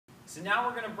So now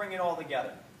we're going to bring it all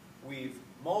together. We've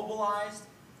mobilized,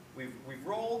 we've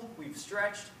rolled, we've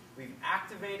stretched, we've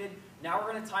activated. Now we're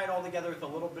going to tie it all together with a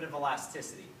little bit of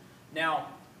elasticity. Now,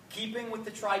 keeping with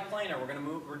the triplanar, we're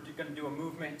going to do a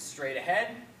movement straight ahead,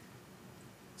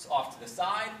 so off to the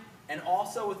side, and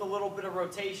also with a little bit of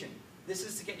rotation. This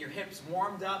is to get your hips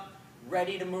warmed up,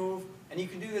 ready to move, and you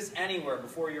can do this anywhere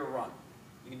before your run.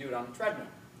 You can do it on the treadmill.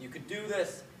 You could do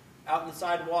this out on the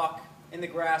sidewalk, in the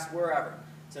grass, wherever.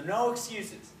 So no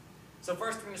excuses. So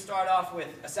first we're going to start off with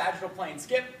a sagittal plane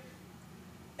skip,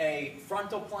 a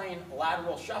frontal plane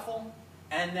lateral shuffle,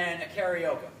 and then a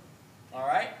karaoke. All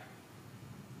right?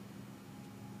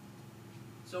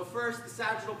 So first, the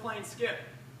sagittal plane skip.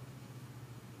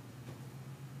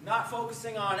 Not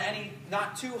focusing on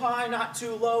not too high, not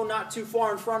too low, not too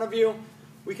far in front of you.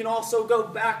 We can also go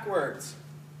backwards.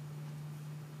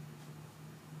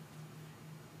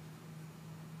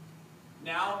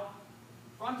 Now,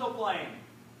 frontal plane.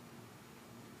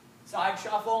 Side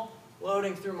shuffle,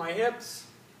 loading through my hips.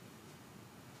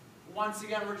 Once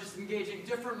again, we're just engaging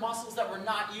different muscles that we're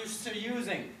not used to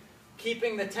using,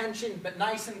 keeping the tension but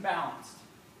nice and balanced.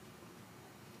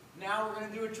 Now we're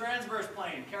going to do a transverse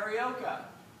plane, karaoke.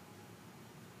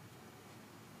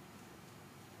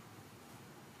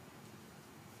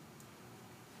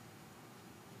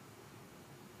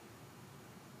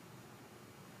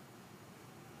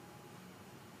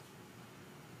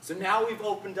 So now we've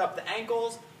opened up the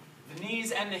ankles, the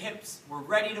knees, and the hips. We're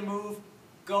ready to move.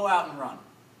 Go out and run.